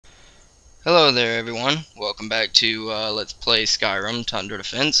Hello there everyone, welcome back to Let's Play Skyrim Tundra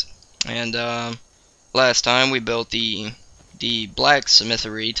Defense. And last time we built the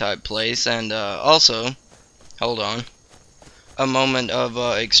blacksmithery type place, and also, hold on, a moment of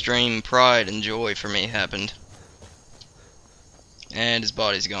extreme pride and joy for me happened. And his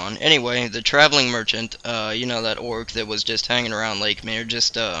body's gone. Anyway, the traveling merchant, you know, that orc that was just hanging around Lake Mere,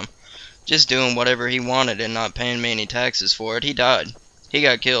 just doing whatever he wanted and not paying me any taxes for it, he died. He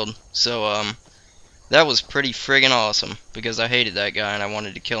got killed. So that was pretty friggin' awesome, because I hated that guy and I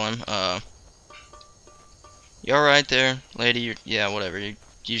wanted to kill him. You alright there, lady? Yeah, whatever.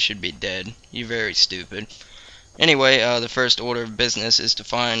 You should be dead. You're very stupid. Anyway, the first order of business is to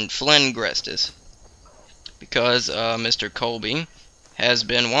find Flynn Grestis, because Mr. Colby has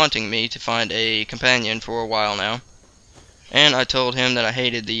been wanting me to find a companion for a while now. And I told him that I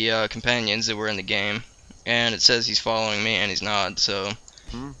hated the companions that were in the game. And it says he's following me, and he's not, so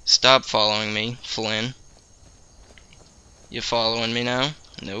stop following me, Flynn. You following me now?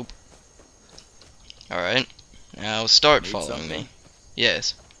 Nope. Alright. Now start following me.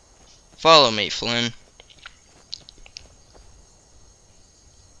 Yes. Follow me, Flynn.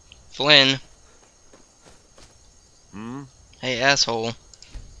 Flynn. Hey, asshole.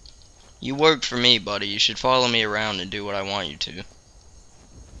 You work for me, buddy. You should follow me around and do what I want you to.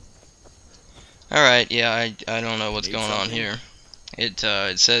 Alright, yeah, I don't know what's going on here. It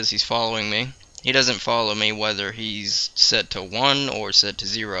says he's following me. He doesn't follow me whether he's set to 1 or set to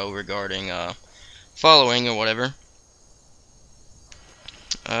 0 regarding following or whatever.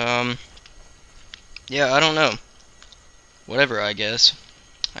 Yeah, I don't know. Whatever, I guess.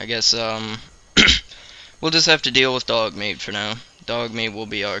 We'll just have to deal with Dogmeat for now. Dogmeat will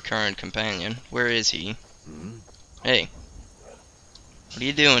be our current companion. Where is he? Hey. What are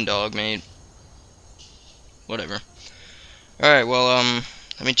you doing, Dogmeat? Whatever. Alright, well,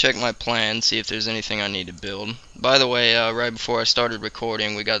 let me check my plan, see if there's anything I need to build. By the way, right before I started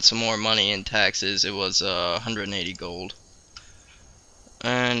recording, we got some more money in taxes. It was 180 gold.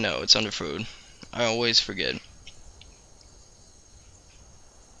 And no, it's under food. I always forget.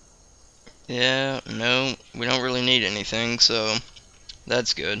 Yeah, no, we don't really need anything, so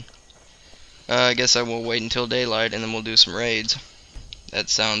that's good. I guess I will wait until daylight and then we'll do some raids. That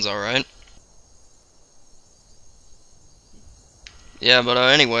sounds alright. Yeah, but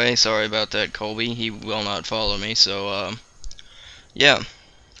anyway, sorry about that, Colby. He will not follow me, so yeah,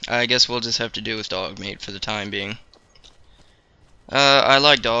 I guess we'll just have to do with Dogmeat for the time being. I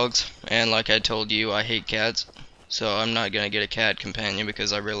like dogs, and like I told you, I hate cats, so I'm not gonna get a cat companion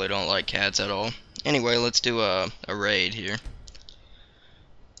because I really don't like cats at all. Anyway, let's do a raid here.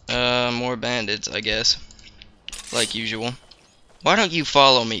 More bandits, I guess, like usual. Why don't you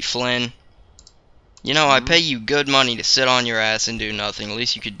follow me, Flynn? You know, I pay you good money to sit on your ass and do nothing. At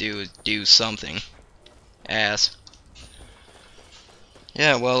least you could do something. Ass.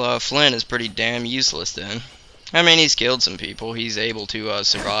 Yeah, well, Flynn is pretty damn useless then. I mean, he's killed some people. He's able to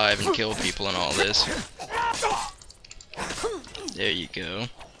survive and kill people and all this. There you go.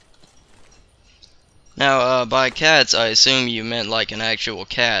 Now, by cats, I assume you meant like an actual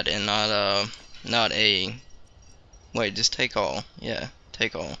cat and not a... Wait, just take all. Yeah,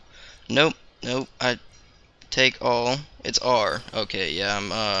 take all. Nope. Nope, I take all. It's R. Okay,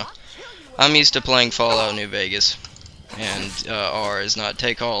 yeah, I'm used to playing Fallout New Vegas, and R is not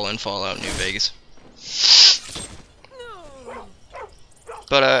take all in Fallout New Vegas.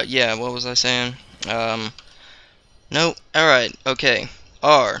 But yeah, what was I saying? Nope. All right. Okay.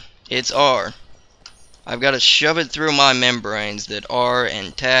 R. It's R. I've got to shove it through my membranes that R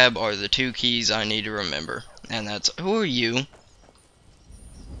and Tab are the two keys I need to remember, and that's. Who are you?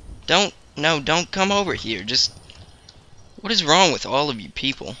 No, don't come over here. Just... What is wrong with all of you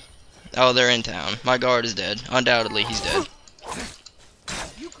people? Oh, they're in town. My guard is dead. Undoubtedly, he's dead.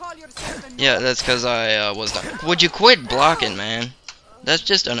 Yeah, that's because I was not... Would you quit blocking, man? That's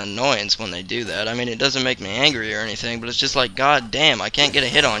just an annoyance when they do that. I mean, it doesn't make me angry or anything, but it's just like, god damn, I can't get a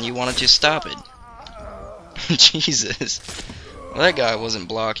hit on you. Why don't you stop it? Jesus. Well, that guy wasn't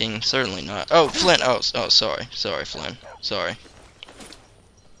blocking. Certainly not. Oh, Flynn. Oh, sorry. Sorry, Flynn. Sorry.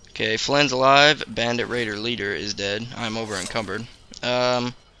 Okay, Flynn's alive. Bandit Raider leader is dead. I'm over encumbered.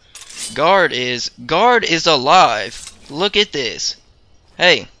 Guard is alive. Look at this.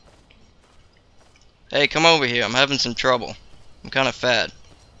 Hey. Hey, come over here. I'm having some trouble. I'm kind of fat.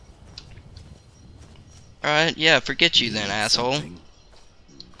 Alright, yeah, forget you then, asshole.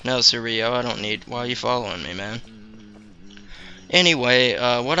 No, Cirio, I don't need... Why are you following me, man? Anyway,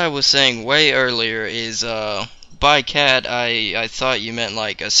 what I was saying way earlier is, by cat, I thought you meant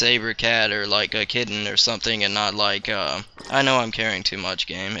like a saber cat or like a kitten or something, and not like, I know I'm carrying too much,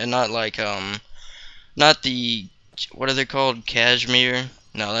 game, and not like, not the, what are they called, Kashmir?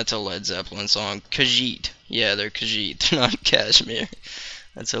 No, that's a Led Zeppelin song. Khajiit. Yeah, they're Khajiit, they're not Kashmir.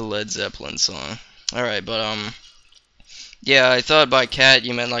 That's a Led Zeppelin song. Alright, but, yeah, I thought by cat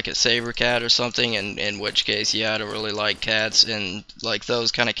you meant like a saber cat or something, and in which case, yeah, I don't really like cats, and like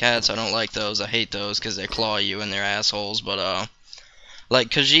those kind of cats, I don't like those. I hate those because they claw you and they're assholes. But like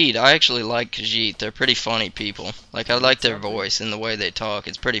Khajiit, I actually like Khajiit. They're pretty funny people. Like, I like their voice and the way they talk.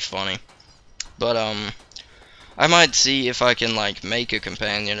 It's pretty funny. But I might see if I can like make a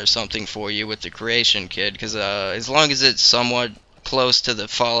companion or something for you with the creation kit, because as long as it's somewhat close to the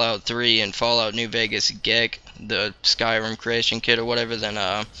Fallout 3 and Fallout New Vegas Gek, the Skyrim creation kit or whatever, then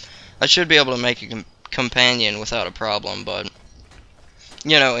I should be able to make a companion without a problem. But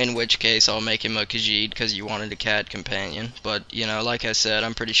you know, in which case I'll make him a Khajiit because you wanted a cat companion. But you know, like I said,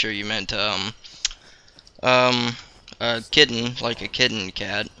 I'm pretty sure you meant a kitten, like a kitten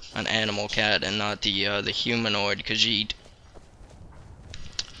cat, an animal cat, and not the humanoid Khajiit.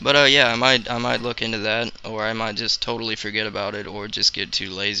 But yeah, I might look into that, or I might just totally forget about it, or just get too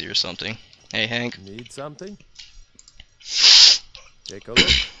lazy or something. Hey, Hank. Need something? Take a look.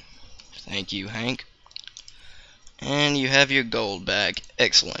 Thank you, Hank. And you have your gold back.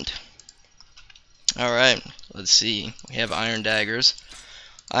 Excellent. Alright, let's see. We have iron daggers.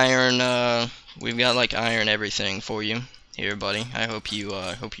 Iron, we've got like iron everything for you here, buddy. I hope you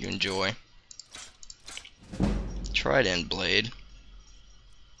enjoy. Trident blade.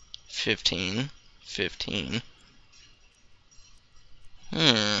 15.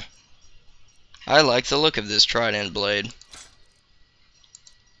 I like the look of this trident blade.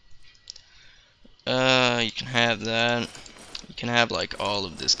 You can have that. You can have like all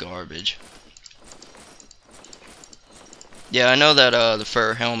of this garbage. Yeah, I know that the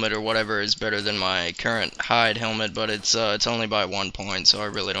fur helmet or whatever is better than my current hide helmet, but it's only by 1 point, so I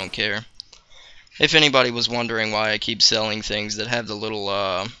really don't care. If anybody was wondering why I keep selling things that have the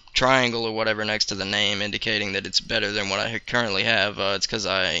little triangle or whatever next to the name indicating that it's better than what I currently have, it's because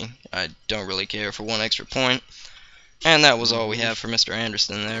I don't really care for 1 extra point. And that was all we have for Mr.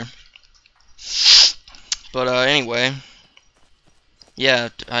 Anderson there. But anyway, yeah,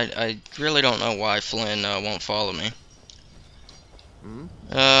 I really don't know why Flynn won't follow me.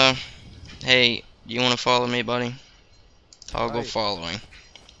 Hey, you want to follow me, buddy? Toggle following.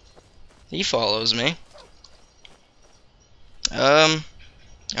 He follows me.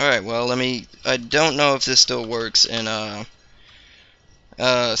 Alright, well, I don't know if this still works in,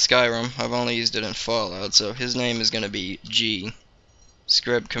 Skyrim. I've only used it in Fallout, so his name is gonna be G.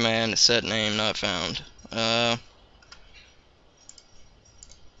 Script command, set name not found. Am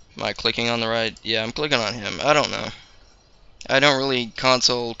I clicking on the right? Yeah, I'm clicking on him. I don't know. I don't really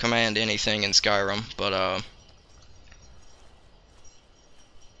console command anything in Skyrim, but, are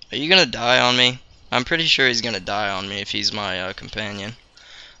you gonna die on me? I'm pretty sure he's gonna die on me if he's my, companion.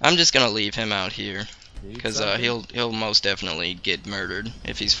 I'm just gonna leave him out here, because, he'll most definitely get murdered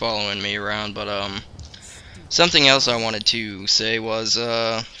if he's following me around. But, something else I wanted to say was,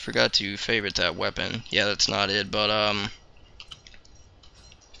 forgot to favorite that weapon. Yeah, that's not it, but,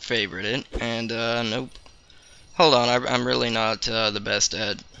 favorite it, and, nope. Hold on, I'm really not, the best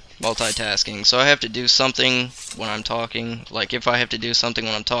at multitasking, so I have to do something when I'm talking. Like, if I have to do something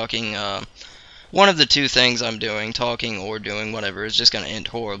when I'm talking, one of the two things I'm doing, talking or doing whatever, is just gonna end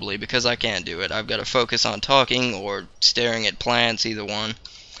horribly, because I can't do it. I've got to focus on talking or staring at plants, either one.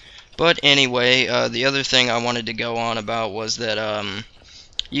 But anyway, the other thing I wanted to go on about was that,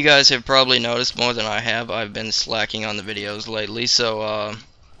 you guys have probably noticed more than I have, I've been slacking on the videos lately, so,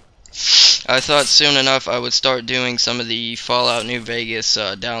 I thought soon enough I would start doing some of the Fallout New Vegas,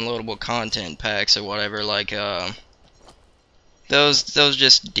 downloadable content packs or whatever, like, those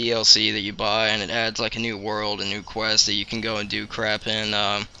just DLC that you buy, and it adds like a new world, a new quest that you can go and do crap in.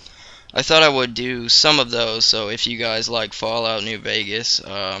 I thought I would do some of those, so if you guys like Fallout New Vegas,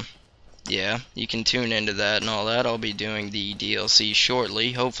 yeah, you can tune into that and all that. I'll be doing the DLC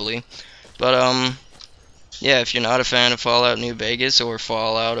shortly, hopefully. But, yeah, if you're not a fan of Fallout New Vegas or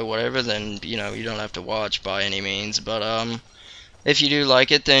Fallout or whatever, then, you know, you don't have to watch by any means. But, if you do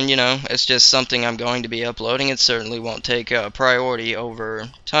like it, then, you know, it's just something I'm going to be uploading. It certainly won't take priority over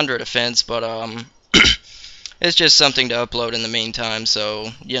Tundra Defense, but, it's just something to upload in the meantime. So,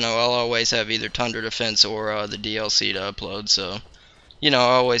 you know, I'll always have either Tundra Defense or the DLC to upload. So, you know,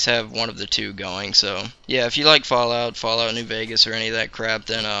 I always have one of the two going. So, yeah, if you like Fallout New Vegas, or any of that crap,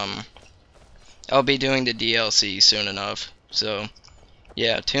 then, I'll be doing the DLC soon enough. So,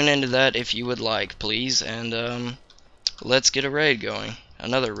 yeah, tune into that if you would like, please. And let's get a raid going.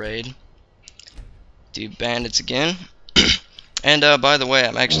 Another raid. Do bandits again. And by the way,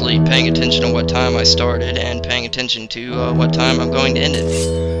 I'm actually paying attention to what time I started and paying attention to what time I'm going to end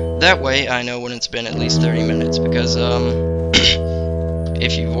it. That way I know when it's been at least 30 minutes, because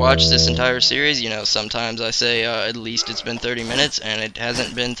if you've watched this entire series, you know sometimes I say at least it's been 30 minutes, and it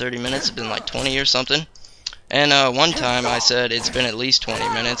hasn't been 30 minutes, it's been like 20 or something. And one time I said it's been at least 20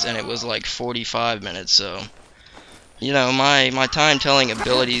 minutes, and it was like 45 minutes, so... You know, my time telling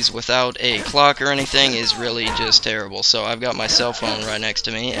abilities without a clock or anything is really just terrible. So I've got my cell phone right next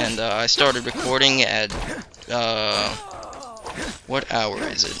to me, and I started recording at, what hour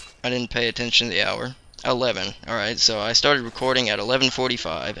is it? I didn't pay attention to the hour. 11. Alright, so I started recording at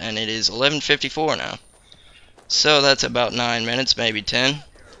 11:45, and it is 11:54 now. So that's about 9 minutes, maybe 10.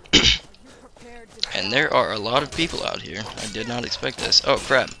 And there are a lot of people out here. I did not expect this. Oh,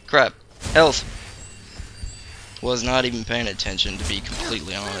 crap. Crap. Health. Was not even paying attention, to be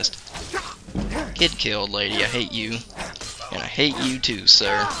completely honest. Get killed, lady. I hate you. And I hate you too,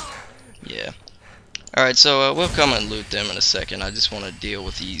 sir. Yeah. Alright, so we'll come and loot them in a second. I just want to deal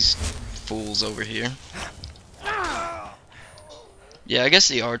with these fools over here. Yeah, I guess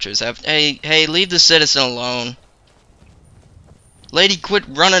the archers have... Hey, leave the citizen alone. Lady, quit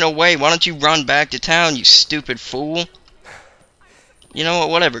running away. Why don't you run back to town, you stupid fool? You know what,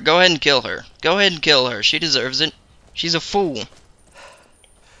 whatever. Go ahead and kill her. Go ahead and kill her. She deserves it. She's a fool.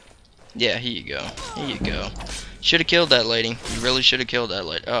 Yeah, here you go. Here you go. Should have killed that lady. You really should have killed that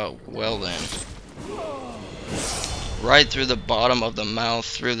lady. Oh, well then. Right through the bottom of the mouth,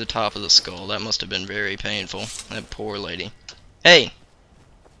 through the top of the skull. That must have been very painful. That poor lady. Hey!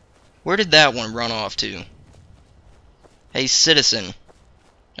 Where did that one run off to? Hey, citizen.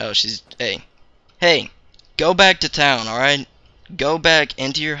 Oh, she's... Hey. Hey! Go back to town, alright? Go back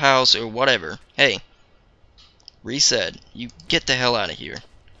into your house or whatever. Hey. Reset. You get the hell out of here.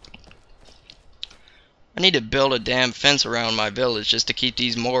 I need to build a damn fence around my village just to keep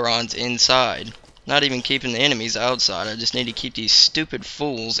these morons inside. Not even keeping the enemies outside. I just need to keep these stupid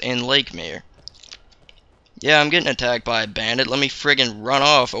fools in Lakemere. Yeah, I'm getting attacked by a bandit. Let me friggin' run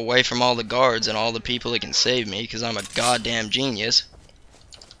off away from all the guards and all the people that can save me, because I'm a goddamn genius.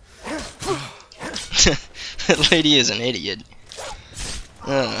 That lady is an idiot.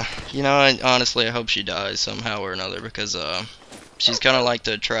 You know, honestly, I hope she dies somehow or another, because she's kind of like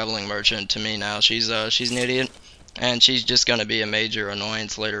the traveling merchant to me now. She's an idiot, and she's just gonna be a major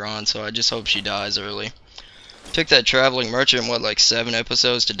annoyance later on. So I just hope she dies early. Took that traveling merchant what, like 7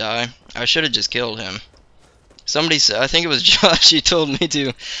 episodes to die. I should have just killed him. Somebody said, I think it was Josh. He told me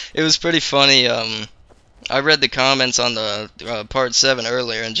to. It was pretty funny. I read the comments on the part 7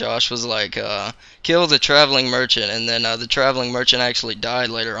 earlier, and Josh was like, kill the traveling merchant, and then the traveling merchant actually died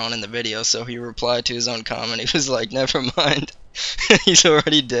later on in the video, so he replied to his own comment. He was like, never mind, he's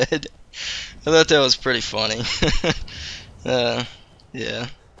already dead. I thought that was pretty funny. Yeah.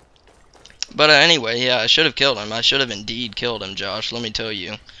 But anyway, yeah, I should have killed him. I should have indeed killed him, Josh, let me tell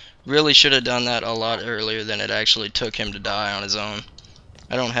you. Really should have done that a lot earlier than it actually took him to die on his own.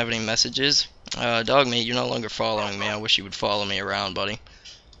 I don't have any messages. Dogmeat, you're no longer following me. I wish you would follow me around, buddy.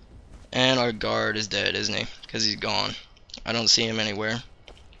 And our guard is dead, isn't he? Because he's gone. I don't see him anywhere.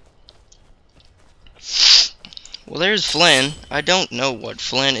 Well, there's Flynn. I don't know what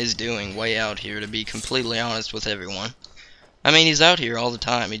Flynn is doing way out here, to be completely honest with everyone. I mean, he's out here all the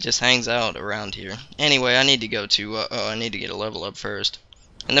time. He just hangs out around here. Anyway, I need to go to, I need to get a level up first.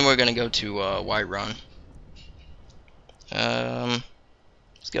 And then we're going to go to, Whiterun.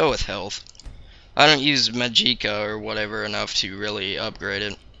 Let's go with health. I don't use Magicka or whatever enough to really upgrade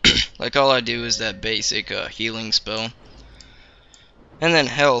it. Like, all I do is that basic healing spell. And then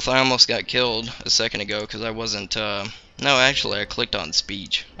health, I almost got killed a second ago because I wasn't, no, actually, I clicked on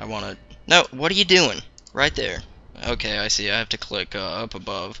speech. I want to... No, what are you doing? Right there. Okay, I see. I have to click up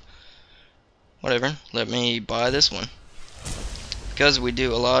above. Whatever. Let me buy this one. Because we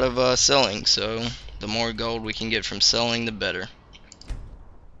do a lot of selling, so the more gold we can get from selling, the better.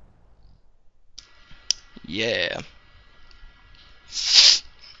 Yeah.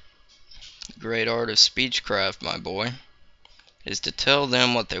 Great art of speechcraft, my boy, is to tell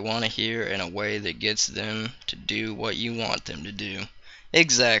them what they want to hear in a way that gets them to do what you want them to do.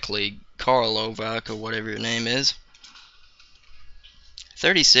 Exactly, Karl Ovak, or whatever your name is.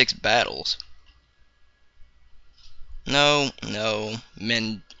 36 battles. No,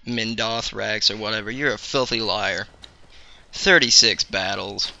 Mendothrax or whatever, you're a filthy liar. 36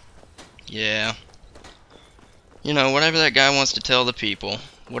 battles. Yeah. You know, whatever that guy wants to tell the people,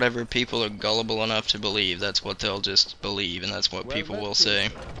 whatever people are gullible enough to believe, that's what they'll just believe, and that's what people will say.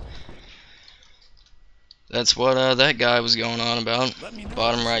 That's what that guy was going on about.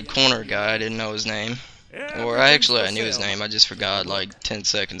 Bottom right corner guy, I didn't know his name. Or I knew his name, I just forgot like 10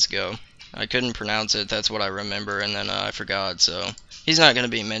 seconds ago. I couldn't pronounce it, that's what I remember, and then I forgot, so he's not going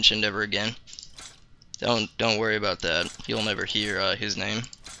to be mentioned ever again. Don't worry about that. You'll never hear his name.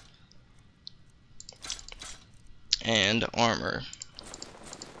 And armor.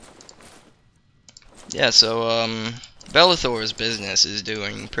 Yeah, so Bellathor's business is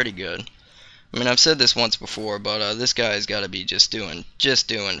doing pretty good. I mean, I've said this once before, but this guy's got to be just doing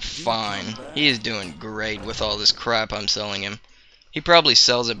fine. He is doing great with all this crap I'm selling him. He probably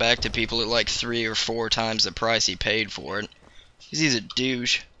sells it back to people at like 3 or 4 times the price he paid for it. 'Cause he's a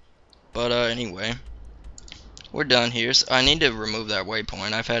douche. But anyway, we're done here. So I need to remove that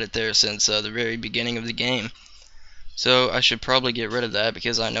waypoint. I've had it there since the very beginning of the game. So I should probably get rid of that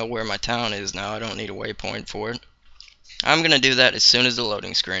because I know where my town is now. I don't need a waypoint for it. I'm going to do that as soon as the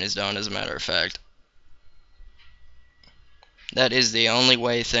loading screen is done, as a matter of fact. That is the only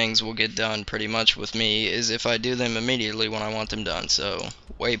way things will get done pretty much with me, is if I do them immediately when I want them done. So,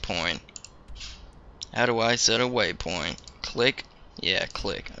 waypoint. How do I set a waypoint? Click? Yeah,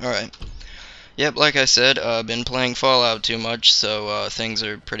 click. Alright. Yep, like I said, I've been playing Fallout too much, so things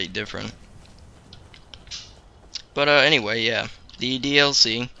are pretty different. But anyway, yeah, the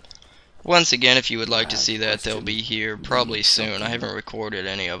DLC. Once again, if you would like to see that, they'll be here probably soon. I haven't recorded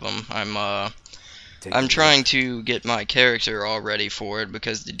any of them. I'm trying to get my character all ready for it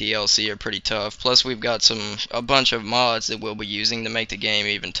because the DLC are pretty tough. Plus, we've got a bunch of mods that we'll be using to make the game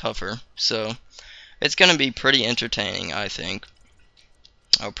even tougher. So, it's going to be pretty entertaining, I think.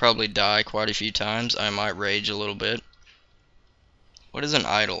 I'll probably die quite a few times. I might rage a little bit. What is an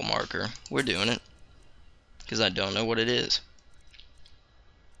idle marker? We're doing it. Because I don't know what it is.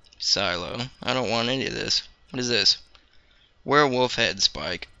 Silo. I don't want any of this. What is this? Werewolf head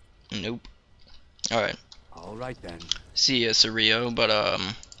spike. Nope. Alright. Alright then. See ya, Surreal. But,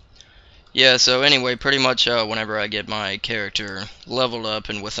 yeah, so anyway, pretty much whenever I get my character leveled up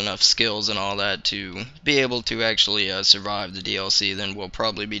and with enough skills and all that to be able to actually survive the DLC, then we'll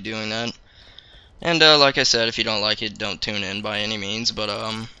probably be doing that. And, like I said, if you don't like it, don't tune in by any means. But,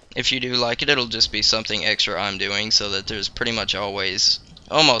 if you do like it, it'll just be something extra I'm doing, so that there's pretty much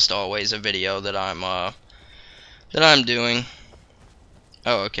almost always a video that I'm doing.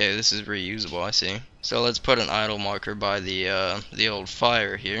 Oh, okay, this is reusable, I see. So let's put an idle marker by the old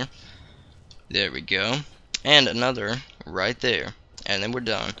fire here. There we go. And another right there. And then we're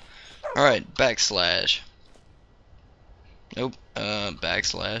done. Alright, backslash. Nope,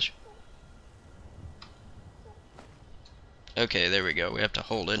 backslash. Okay, there we go. We have to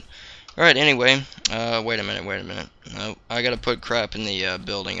hold it. Alright, anyway, wait a minute. Nope, I gotta put crap in the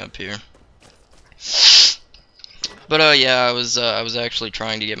building up here. But yeah, I was actually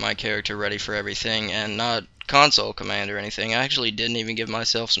trying to get my character ready for everything, and not console command or anything. I actually didn't even give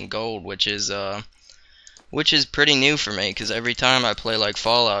myself some gold, which is pretty new for me, because every time I play like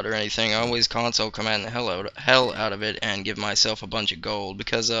Fallout or anything, I always console command the hell out of it and give myself a bunch of gold,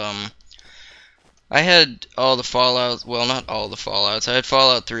 because I had all the Fallouts, well, not all the Fallouts. I had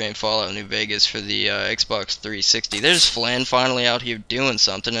Fallout 3 and Fallout New Vegas for the Xbox 360. There's Flynn finally out here doing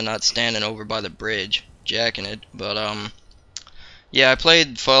something and not standing over by the bridge, jacking it. But, yeah, I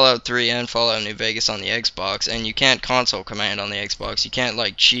played Fallout 3 and Fallout New Vegas on the Xbox, and you can't console command on the Xbox. You can't,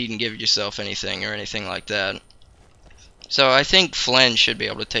 like, cheat and give yourself anything or anything like that. So I think Flynn should be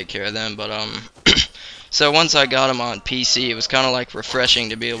able to take care of them, but, so once I got him on PC, it was kind of like refreshing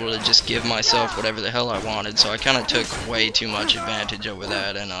to be able to just give myself whatever the hell I wanted, so I kind of took way too much advantage over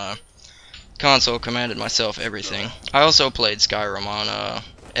that, and console commanded myself everything. I also played Skyrim on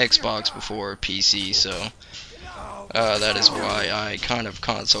Xbox before PC, so that is why I kind of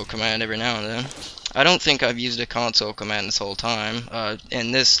console command every now and then. I don't think I've used a console command this whole time,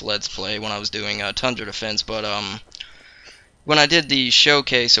 in this Let's Play when I was doing Tundra Defense, but when I did the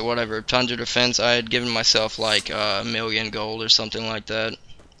showcase or whatever, Tundra Defense, I had given myself like $1 million gold or something like that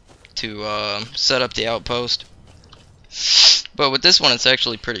to set up the outpost. But with this one, it's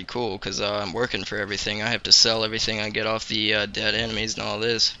actually pretty cool because I'm working for everything. I have to sell everything I get off the dead enemies and all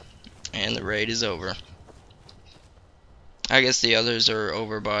this. And the raid is over. I guess the others are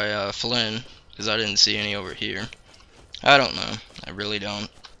over by Flynn because I didn't see any over here. I don't know. I really don't.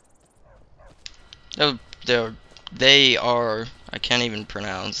 They are, I can't even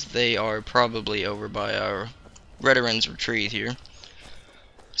pronounce, they are probably over by our Veterans Retreat here.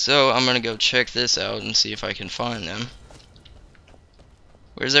 So I'm gonna go check this out and see if I can find them.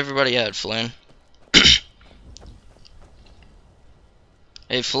 Where's everybody at, Flynn?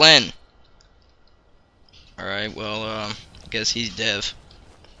 Hey, Flynn. Alright, well, I guess he's deaf.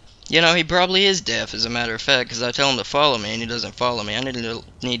 You know, he probably is deaf, as a matter of fact, because I tell him to follow me, and he doesn't follow me. I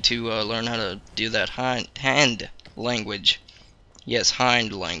need to learn how to do that hand language. Yes,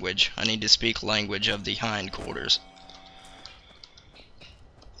 hind language. I need to speak language of the hindquarters.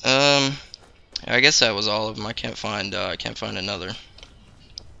 I guess that was all of them. I can't find another.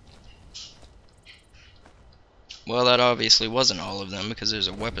 Well, that obviously wasn't all of them, because there's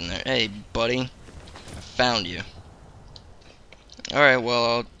a weapon there. Hey, buddy. I found you. Alright,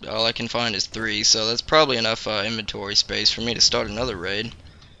 well, all I can find is 3, so that's probably enough inventory space for me to start another raid.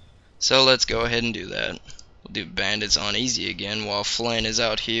 So let's go ahead and do that. We'll do bandits on easy again, while Flynn is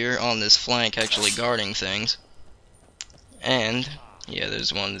out here on this flank actually guarding things. And, yeah,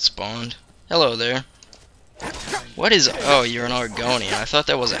 there's one that spawned. Hello there. What is... Oh, you're an Argonian. I thought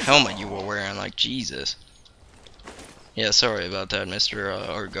that was a helmet you were wearing, like, Jesus. Yeah, sorry about that, Mr.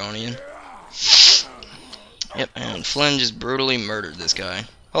 Argonian. Yep, and Flynn just brutally murdered this guy.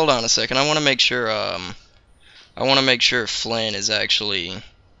 Hold on a second, I want to make sure, Flynn is actually,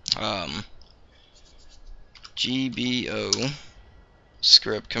 GBO,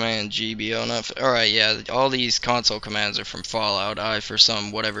 script command GBO, alright, yeah, all these console commands are from Fallout. I, for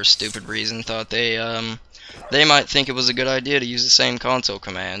some whatever stupid reason, thought they might think it was a good idea to use the same console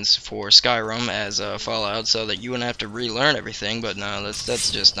commands for Skyrim as Fallout, so that you wouldn't have to relearn everything, but no,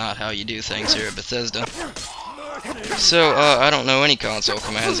 that's just not how you do things here at Bethesda. So, I don't know any console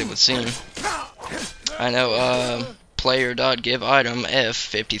commands, it would seem. I know, player.give item F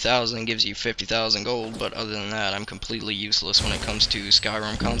 50,000 gives you 50,000 gold, but other than that, I'm completely useless when it comes to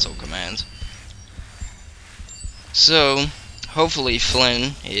Skyrim console commands. So, hopefully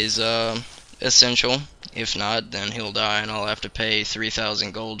Flynn is, essential. If not, then he'll die and I'll have to pay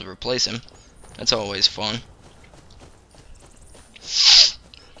 3,000 gold to replace him. That's always fun.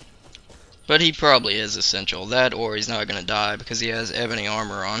 But he probably is essential. That, or he's not gonna die because he has ebony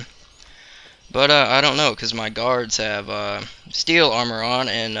armor on. But I don't know, because my guards have steel armor on,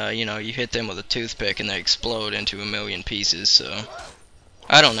 and you know, you hit them with a toothpick and they explode into a million pieces. So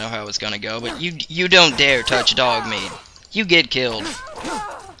I don't know how it's gonna go. But you don't dare touch dog meat. You get killed.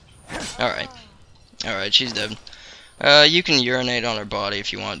 Alright. Alright, she's dead. You can urinate on her body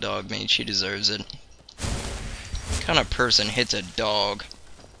if you want dog meat. She deserves it. What kind of person hits a dog?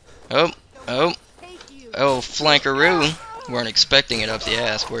 Oh. Oh, flankaroo. Weren't expecting it up the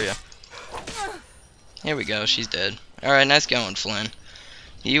ass, were ya? Here we go, she's dead. Alright, nice going, Flynn.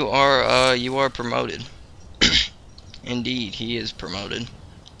 You are promoted. Indeed, he is promoted.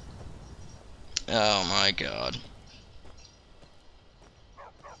 Oh my god.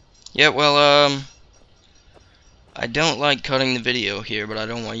 Yeah, well, I don't like cutting the video here, but I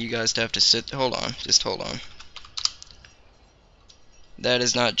don't want you guys to have to sit... Hold on, just hold on. That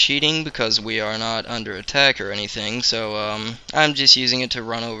is not cheating because we are not under attack or anything, so I'm just using it to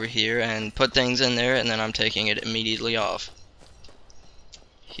run over here and put things in there, and then I'm taking it immediately off.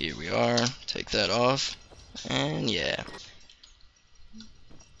 Here we are, take that off, and yeah.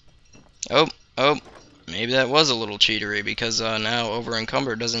 Oh, maybe that was a little cheatery because now over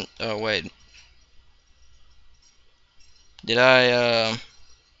encumber doesn't, oh wait. Did I,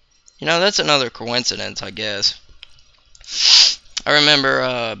 you know, that's another coincidence, I guess. I remember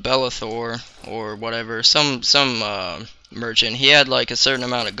Bellathor or whatever, some merchant, he had like a certain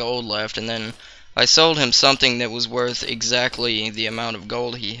amount of gold left, and then I sold him something that was worth exactly the amount of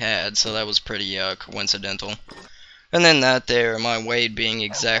gold he had, so that was pretty coincidental. And then that there, my weight being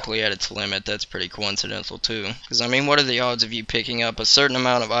exactly at its limit, that's pretty coincidental too. Because I mean, what are the odds of you picking up a certain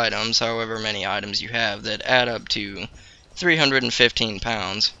amount of items, however many items you have, that add up to 315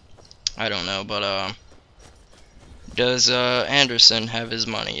 pounds? I don't know, but does Anderson have his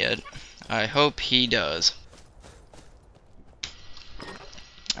money yet? I hope he does.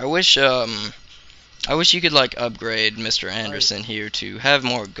 I wish you could like upgrade Mr. Anderson here to have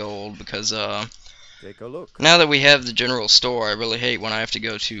more gold, because take a look. Now that we have the general store, I really hate when I have to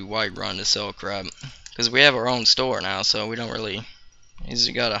go to Whiterun to sell crap, because we have our own store now, so we don't really. He's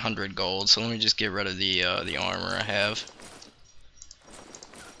got 100 gold, so let me just get rid of the armor I have.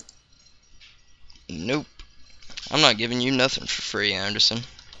 Nope. I'm not giving you nothing for free, Anderson.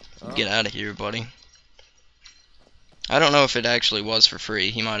 Get out of here, buddy. I don't know if it actually was for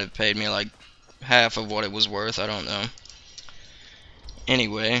free. He might have paid me like half of what it was worth. I don't know.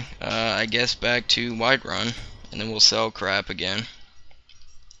 Anyway, I guess back to Whiterun, and then we'll sell crap again.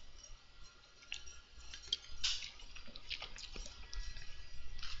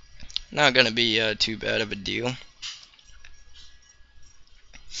 Not gonna be too bad of a deal.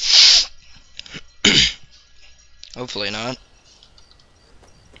 Hopefully not.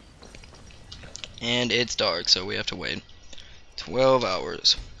 And it's dark, so we have to wait 12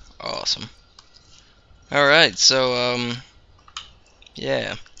 hours. Awesome. Alright, so,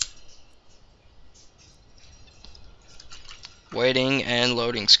 yeah. Waiting and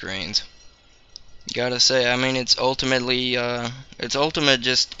loading screens. Gotta say, I mean, it's ultimately, it's ultimate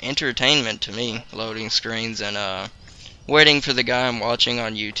just entertainment to me, loading screens and, waiting for the guy I'm watching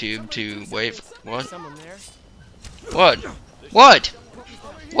on YouTube to wait for, what? What? What?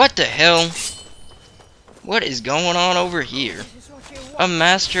 What the hell? What is going on over here? A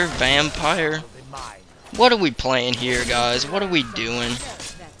master vampire? What are we playing here, guys? What are we doing?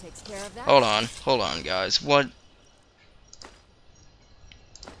 Hold on, guys. What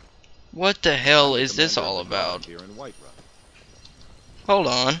the hell is this all about? Hold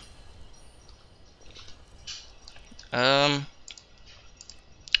on.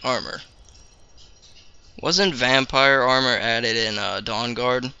 Armor. Wasn't vampire armor added in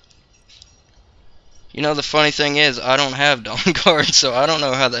Dawnguard? You know, the funny thing is, I don't have Dawnguard, so I don't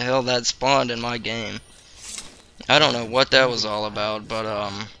know how the hell that spawned in my game. I don't know what that was all about,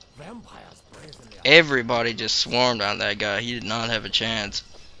 but everybody just swarmed on that guy. He did not have a chance.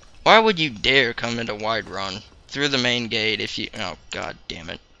 Why would you dare come into Whiterun through the main gate if you... Oh, god damn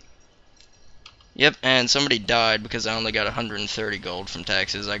it. Yep, and somebody died because I only got 130 gold from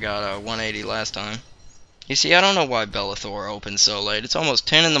taxes. I got 180 last time. You see, I don't know why Bellathor opens so late. It's almost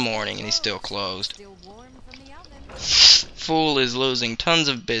 10 in the morning and he's still closed. Fool is losing tons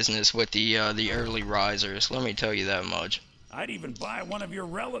of business with the early risers. Let me tell you that much. I'd even buy one of your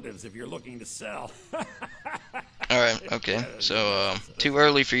relatives if you're looking to sell. Alright, okay. So, too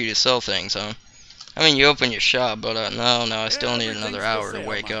early for you to sell things, huh? I mean, you open your shop, but, no, I still need another hour to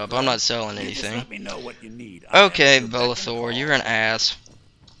wake up. I'm not selling anything. Okay, Bellathor, you're an ass.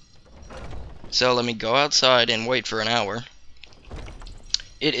 So, let me go outside and wait for an hour.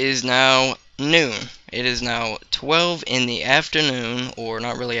 It is now noon. It is now 12 in the afternoon, or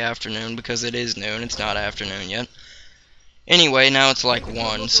not really afternoon, because it is noon. It's not afternoon yet. Anyway, now it's like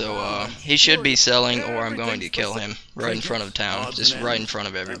 1, so he should be selling, or I'm going to kill him right in front of town. Just right in front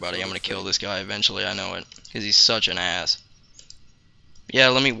of everybody. I'm going to kill this guy eventually, I know it, because he's such an ass. Yeah,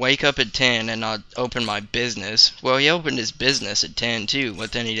 let me wake up at 10 and not open my business. Well, he opened his business at 10 too,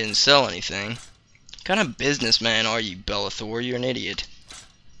 but then he didn't sell anything. What kind of businessman are you, Bellathor? You're an idiot.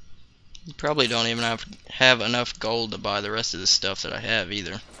 You probably don't even have enough gold to buy the rest of the stuff that I have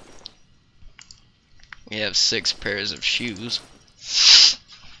either. We have 6 pairs of shoes.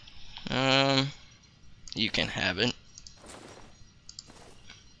 You can have it.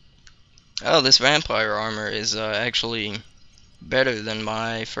 Oh, this vampire armor is actually better than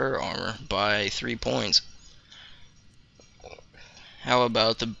my fur armor by 3 points. How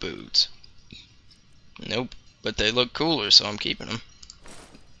about the boots? Nope, but they look cooler, so I'm keeping them.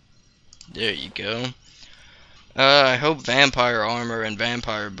 There you go. I hope vampire armor and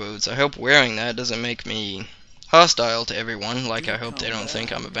vampire boots, I hope wearing that doesn't make me hostile to everyone, like I hope they don't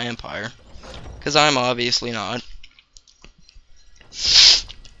think I'm a vampire. Because I'm obviously not.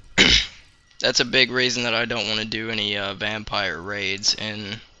 That's a big reason that I don't want to do any vampire raids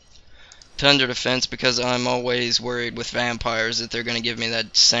in Tundra Defense, because I'm always worried with vampires that they're going to give me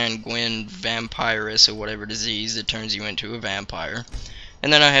that sanguine vampirus or whatever disease that turns you into a vampire.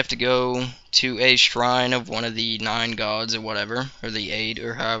 And then I have to go to a shrine of one of the 9 gods or whatever, or the 8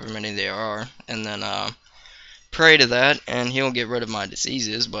 or however many there are, and then pray to that, and he'll get rid of my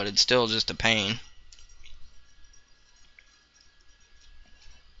diseases, but it's still just a pain.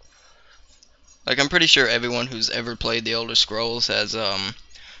 Like, I'm pretty sure everyone who's ever played the Elder Scrolls has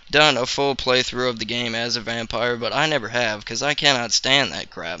done a full playthrough of the game as a vampire, but I never have, because I cannot stand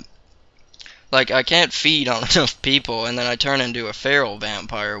that crap. Like, I can't feed on enough people, and then I turn into a feral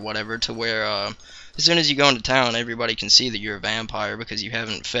vampire or whatever, to where, as soon as you go into town, everybody can see that you're a vampire because you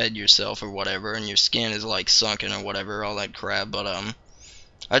haven't fed yourself or whatever, and your skin is, like, sunken or whatever, all that crap, but,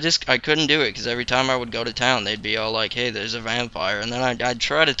 I couldn't do it, because every time I would go to town, they'd be all like, hey, there's a vampire, and then I'd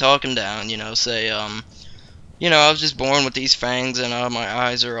try to talk them down, you know, say, you know, I was just born with these fangs, and, my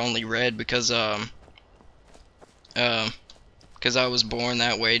eyes are only red because I was born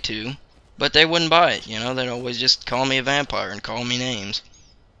that way, too. But they wouldn't buy it, you know, they'd always just call me a vampire and call me names.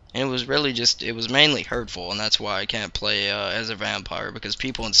 And it was really just, it was mainly hurtful, and that's why I can't play as a vampire, because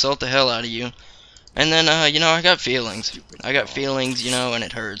people insult the hell out of you. And then, you know, I got feelings. You know, and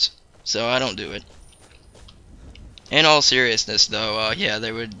it hurts. So I don't do it. In all seriousness, though, yeah,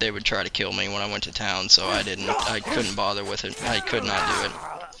 they would try to kill me when I went to town, so I couldn't bother with it. I could not do it.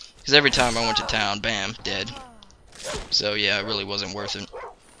 Because every time I went to town, bam, dead. So yeah, it really wasn't worth it.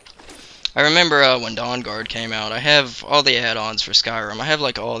 I remember when Dawn Guard came out, I have all the add-ons for Skyrim. I have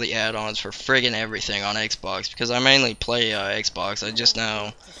like all the add-ons for friggin' everything on Xbox because I mainly play Xbox. I just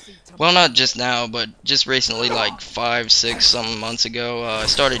now, well, not just now, but just recently, like 5, 6 something months ago, I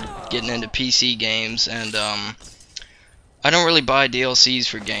started getting into PC games, and I don't really buy DLCs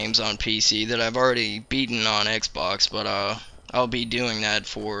for games on PC that I've already beaten on Xbox, but I'll be doing that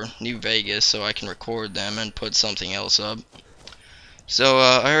for New Vegas so I can record them and put something else up. So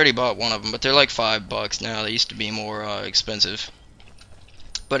I already bought one of them, but they're like $5 now. They used to be more expensive.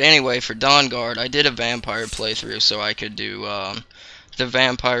 But anyway, for Dawn Guard, I did a vampire playthrough so I could do the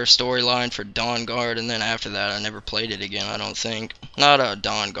vampire storyline for Dawn Guard, and then after that I never played it again, I don't think. Not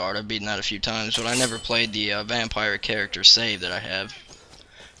Dawn Guard, I've beaten that a few times, but I never played the vampire character save that I have.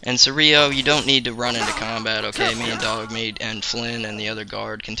 And so Rio, you don't need to run into combat, okay? Me and Dogmeat and Flynn and the other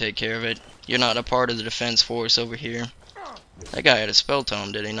guard can take care of it. You're not a part of the defense force over here. That guy had a spell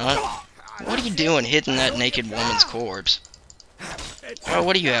tome, did he not? What are you doing hitting that naked woman's corpse? Oh,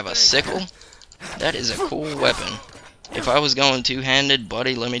 what do you have, a sickle? That is a cool weapon. If I was going two-handed,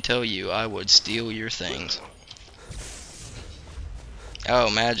 buddy, let me tell you, I would steal your things. Oh,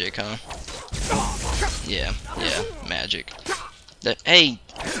 magic, huh? Yeah, magic. Hey!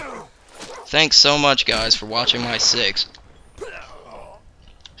 Thanks so much, guys, for watching my 6.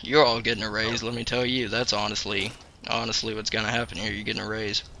 You're all getting a raise, let me tell you. That's honestly what's gonna happen here. You're getting a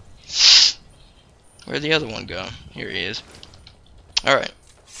raise. Where'd the other one go? Here he is. Alright.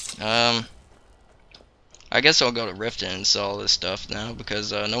 I guess I'll go to Riften and sell all this stuff now,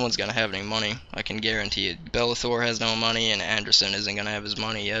 because no one's gonna have any money. I can guarantee it. Bellathor has no money, and Anderson isn't gonna have his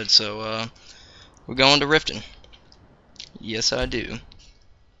money yet, so we're going to Riften. Yes, I do.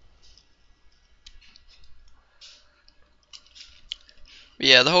 But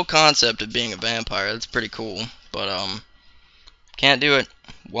yeah, the whole concept of being a vampire, that's pretty cool, but can't do it,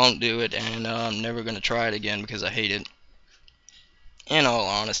 won't do it, and I'm never gonna try it again because I hate it. In all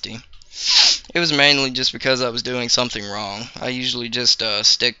honesty. It was mainly just because I was doing something wrong. I usually just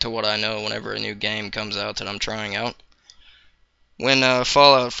stick to what I know whenever a new game comes out that I'm trying out. When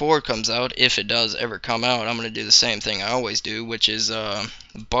Fallout 4 comes out, if it does ever come out, I'm going to do the same thing I always do, which is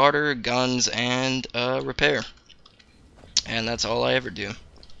barter, guns, and repair. And that's all I ever do.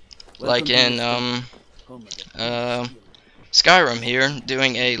 Like in Skyrim here,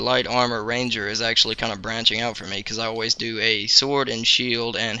 doing a light armor ranger is actually kind of branching out for me, because I always do a sword and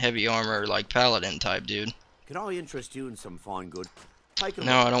shield and heavy armor like paladin type dude. Can I interest you in some fine good?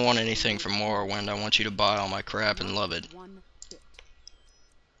 No, I don't want anything from Morrowind. I want you to buy all my crap and love it.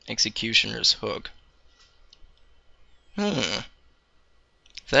 Executioner's hook.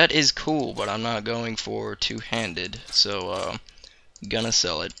 That is cool, but I'm not going for two-handed, so gonna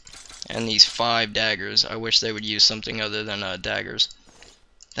sell it. And these 5 daggers, I wish they would use something other than daggers.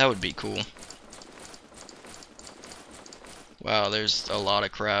 That would be cool. Wow, there's a lot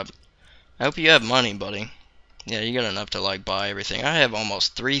of crap. I hope you have money, buddy. Yeah, you got enough to like buy everything. I have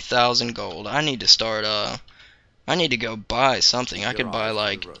almost 3,000 gold. I need to start I need to go buy something. I could buy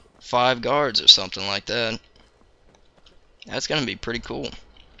like 5 guards or something like that. That's gonna be pretty cool.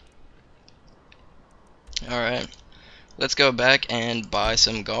 Alright. Let's go back and buy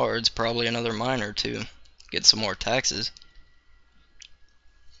some guards, probably another miner too. Get some more taxes.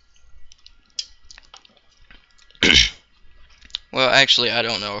 Well, actually, I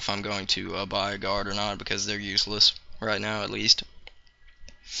don't know if I'm going to buy a guard or not, because they're useless right now, at least.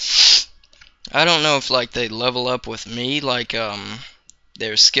 I don't know if like they level up with me, like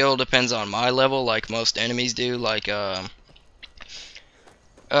their skill depends on my level, like most enemies do. Like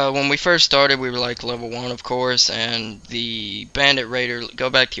when we first started, we were like level 1, of course, and the bandit raider. Go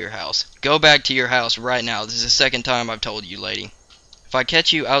back to your house. Go back to your house right now. This is the second time I've told you, lady. If I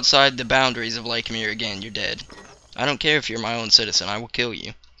catch you outside the boundaries of Lake Mirror again, you're dead. I don't care if you're my own citizen. I will kill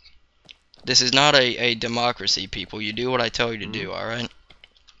you. This is not a democracy, people. You do what I tell you to do, alright?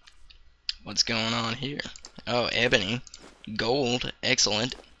 What's going on here? Oh, ebony. Gold.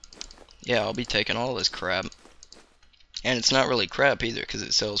 Excellent. Yeah, I'll be taking all this crap. And it's not really crap either, because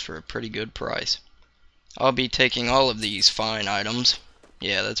it sells for a pretty good price. I'll be taking all of these fine items.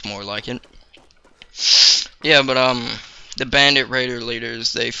 Yeah, that's more like it. Yeah, but the bandit raider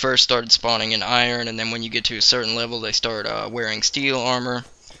leaders, they first started spawning in iron, and then when you get to a certain level, they start wearing steel armor.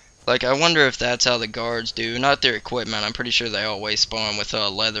 Like, I wonder if that's how the guards do. Not their equipment. I'm pretty sure they always spawn with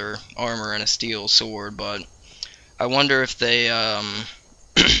leather armor and a steel sword, but I wonder if they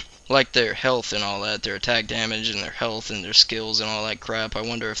like their health and all that, their attack damage and their health and their skills and all that crap. I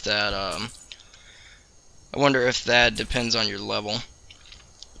wonder if that depends on your level.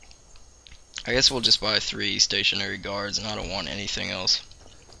 I guess we'll just buy 3 stationary guards, and I don't want anything else.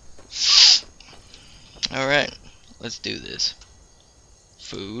 Alright, let's do this.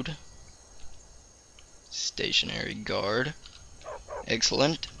 Food. Stationary guard.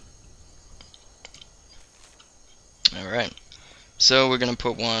 Excellent. Alright, so we're gonna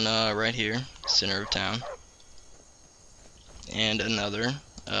put one right here, center of town. And another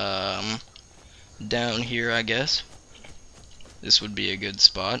down here, I guess. This would be a good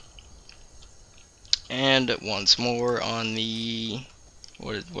spot. And once more on the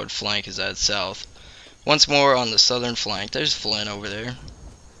what flank is that? South. Once more on the southern flank. There's Flynn over there.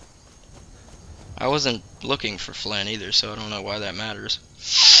 I wasn't looking for Flynn either, so I don't know why that matters.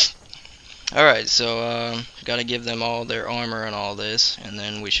 Alright, so gotta give them all their armor and all this, and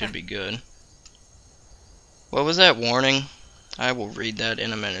then we should be good. What was that warning? I will read that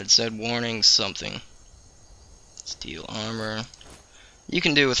in a minute. It said warning something. Steel armor. You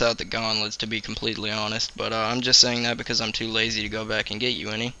can do without the gauntlets, to be completely honest, but I'm just saying that because I'm too lazy to go back and get you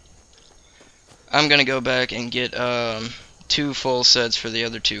any. I'm gonna go back and get 2 full sets for the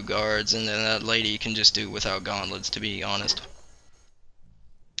other 2 guards, and then that lady can just do without gauntlets, to be honest.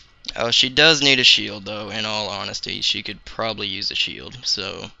 She does need a shield, though, in all honesty. She could probably use a shield,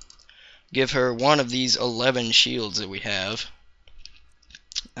 so give her one of these 11 shields that we have.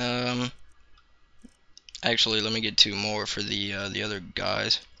 Actually, let me get 2 more for the other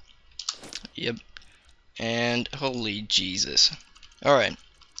guys. Yep. And holy Jesus. Alright.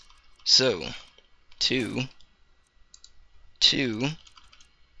 So 2,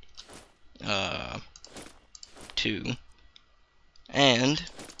 and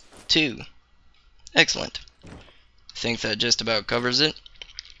 2. Excellent. I think that just about covers it.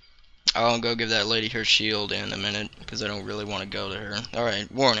 I'll go give that lady her shield in a minute, because I don't really want to go to her.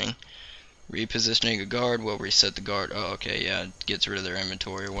 Alright, warning. Repositioning a guard will reset the guard. Oh, okay, yeah, it gets rid of their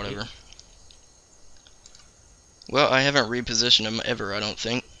inventory or whatever. Well, I haven't repositioned them ever, I don't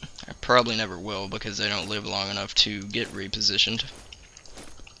think. I probably never will, because they don't live long enough to get repositioned.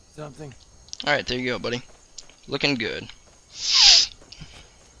 Something. Alright, there you go, buddy. Looking good.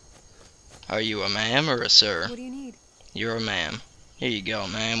 Are you a ma'am or a sir? What do you need? You're a ma'am. Here you go,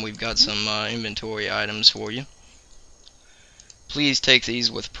 ma'am. We've got some inventory items for you. Please take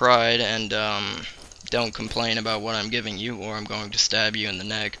these with pride and don't complain about what I'm giving you, or I'm going to stab you in the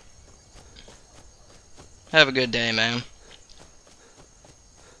neck. Have a good day, ma'am.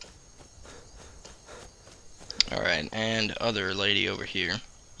 Alright, and other lady over here.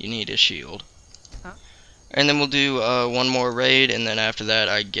 You need a shield. Huh? And then we'll do one more raid, and then after that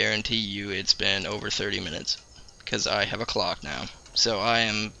I guarantee you it's been over 30 minutes. Because I have a clock now. So I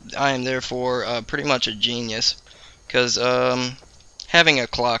am therefore pretty much a genius. Because having a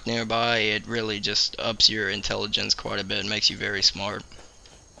clock nearby, it really just ups your intelligence quite a bit, makes you very smart.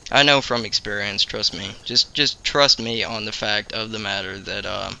 I know from experience, trust me. Just trust me on the fact of the matter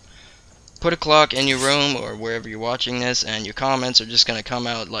that put a clock in your room or wherever you're watching this, and your comments are just gonna come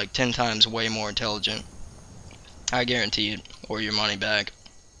out like 10 times way more intelligent. I guarantee it, or your money back.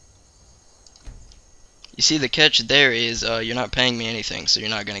 You see, the catch there is you're not paying me anything, so you're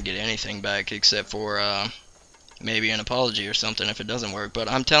not gonna get anything back except for maybe an apology or something if it doesn't work. But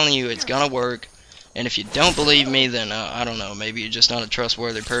I'm telling you, it's gonna work. And if you don't believe me, then I don't know, maybe you're just not a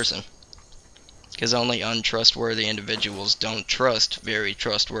trustworthy person. Because only untrustworthy individuals don't trust very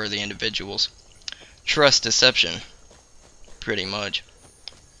trustworthy individuals. Trust deception. Pretty much.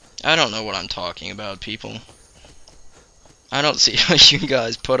 I don't know what I'm talking about, people. I don't see how you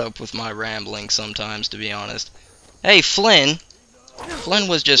guys put up with my rambling sometimes, to be honest. Hey, Flynn! Flynn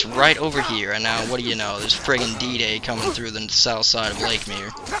was just right over here, and now, what do you know, there's friggin' D-Day coming through the south side of Lake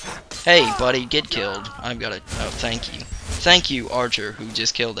Mere. Hey, buddy, get killed. I've got a... oh, thank you. Thank you, Archer, who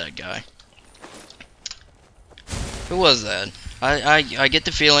just killed that guy. Who was that? I get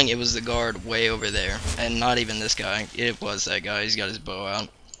the feeling it was the guard way over there, and not even this guy. It was that guy. He's got his bow out.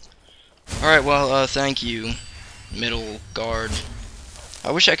 Alright, well, thank you, middle guard.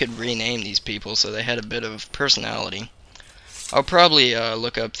 I wish I could rename these people so they had a bit of personality. I'll probably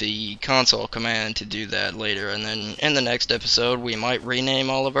look up the console command to do that later, and then in the next episode we might rename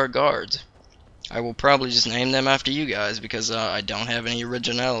all of our guards. I will probably just name them after you guys, because I don't have any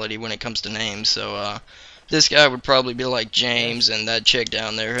originality when it comes to names. So this guy would probably be like James, and that chick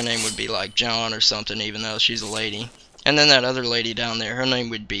down there, her name would be like John or something, even though she's a lady. And then that other lady down there, her name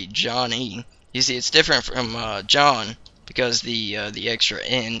would be Johnny. You see, it's different from John, because the extra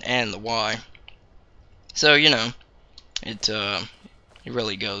N and the Y. So, you know, it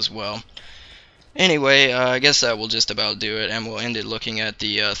really goes well. Anyway, I guess that will just about do it, and we'll end it looking at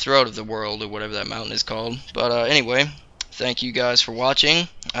the throat of the world, or whatever that mountain is called. But anyway, thank you guys for watching.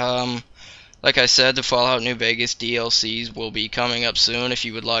 like I said, the Fallout New Vegas DLCs will be coming up soon if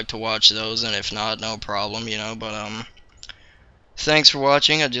you would like to watch those, and if not, no problem, you know. But thanks for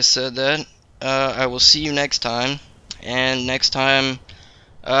watching. I just said that. I will see you next time, and next time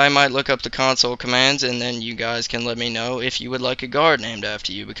I might look up the console commands, and then you guys can let me know if you would like a guard named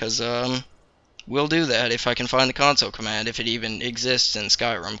after you, because we'll do that if I can find the console command, if it even exists in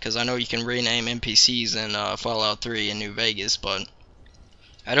Skyrim, because I know you can rename NPCs in Fallout 3 in New Vegas, but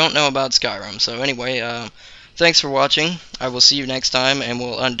I don't know about Skyrim. So anyway, thanks for watching. I will see you next time, and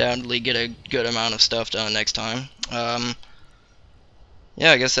we'll undoubtedly get a good amount of stuff done next time.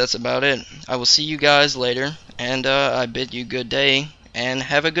 Yeah, I guess that's about it. I will see you guys later, and I bid you good day, and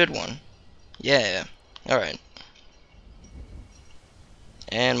have a good one. Yeah, alright.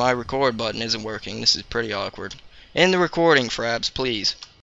 And my record button isn't working. This is pretty awkward. End the recording, Fraps, please.